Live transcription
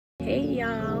Hey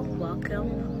y'all,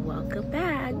 welcome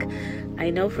back. I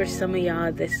know for some of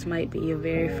y'all this might be your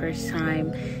very first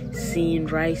time seeing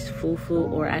rice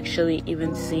fufu, or actually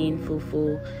even seeing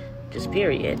fufu just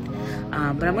period, but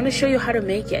I'm going to show you how to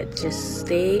make it. Just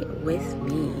stay with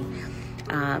me.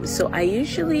 So I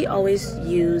usually always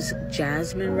use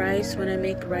jasmine rice when I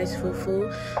make rice fufu,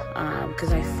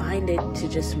 because I find it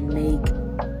just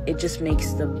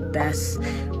makes the best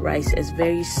rice. It's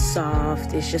very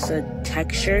soft. It's just a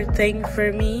texture thing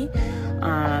for me.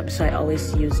 So I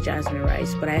always use jasmine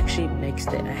rice, but I actually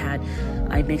mixed it.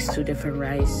 I mixed two different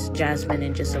rice, jasmine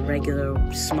and just a regular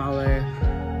smaller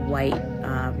white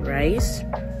rice.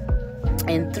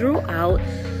 And throughout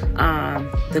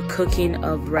the cooking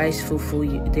of rice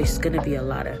fufu, there's gonna be a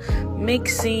lot of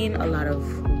mixing, a lot of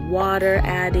water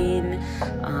adding.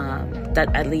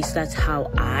 At least that's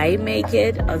how I make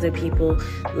it. Other people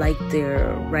like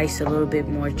their rice a little bit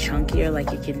more chunkier, like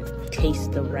you can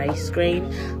taste the rice grain.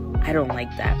 I don't like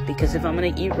that, because if I'm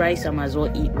gonna eat rice, I might as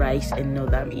well eat rice and know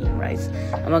that I'm eating rice.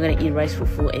 I'm not gonna eat rice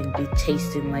fufu and be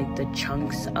tasting like the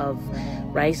chunks of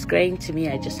rice grain. To me,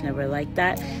 I just never like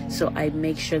that. So I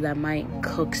make sure that mine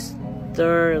cooks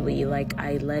thoroughly. Like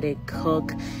I let it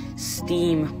cook,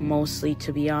 steam mostly,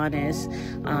 to be honest,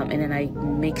 and then I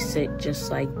mix it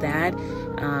just like that,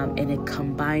 and it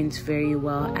combines very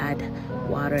well. Add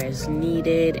water as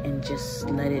needed and just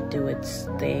let it do its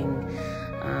thing.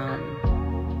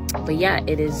 But yeah,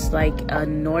 it is like a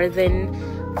northern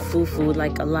fufu.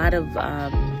 Like a lot of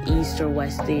east or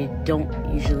west, they don't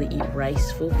usually eat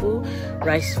rice fufu.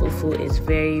 Rice fufu is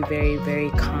very, very, very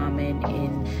common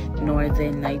in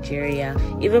northern Nigeria.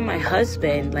 Even my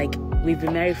husband, like, we've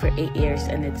been married for 8 years,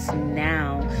 and it's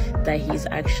now that he's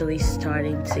actually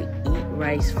starting to eat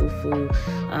rice fufu,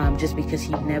 just because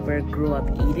he never grew up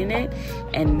eating it.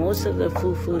 And most of the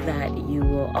fufu that you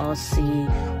will all see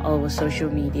all over social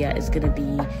media is going to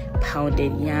be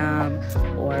pounded yam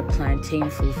or plantain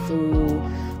fufu.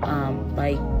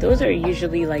 Like those are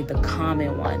usually like the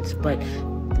common ones, but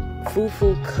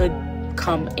fufu could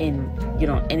come in,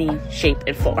 any shape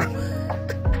and form.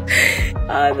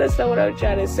 That's not what I'm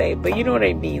trying to say, but you know what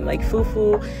I mean. Like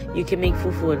fufu, you can make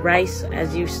fufu with rice,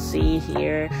 as you see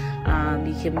here.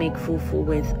 You can make fufu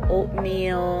with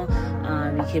oatmeal.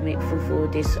 You can make fufu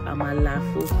with this amala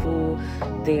fufu.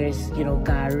 There's,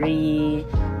 gari.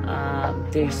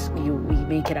 We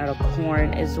make it out of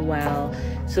corn as well.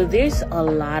 So there's a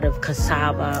lot of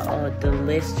cassava. The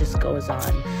list just goes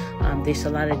on. There's a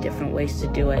lot of different ways to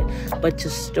do it, but to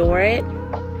store it,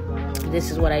 this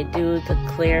is what I do. The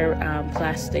clear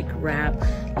plastic wrap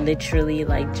literally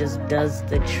just does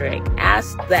the trick.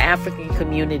 Ask the African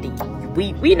community.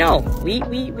 We know.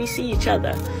 We see each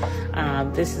other.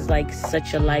 This is like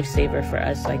such a lifesaver for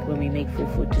us, like when we make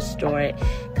fufu, to store it,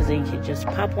 because then you can just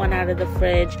pop one out of the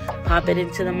fridge, pop it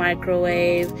into the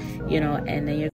microwave, and then you're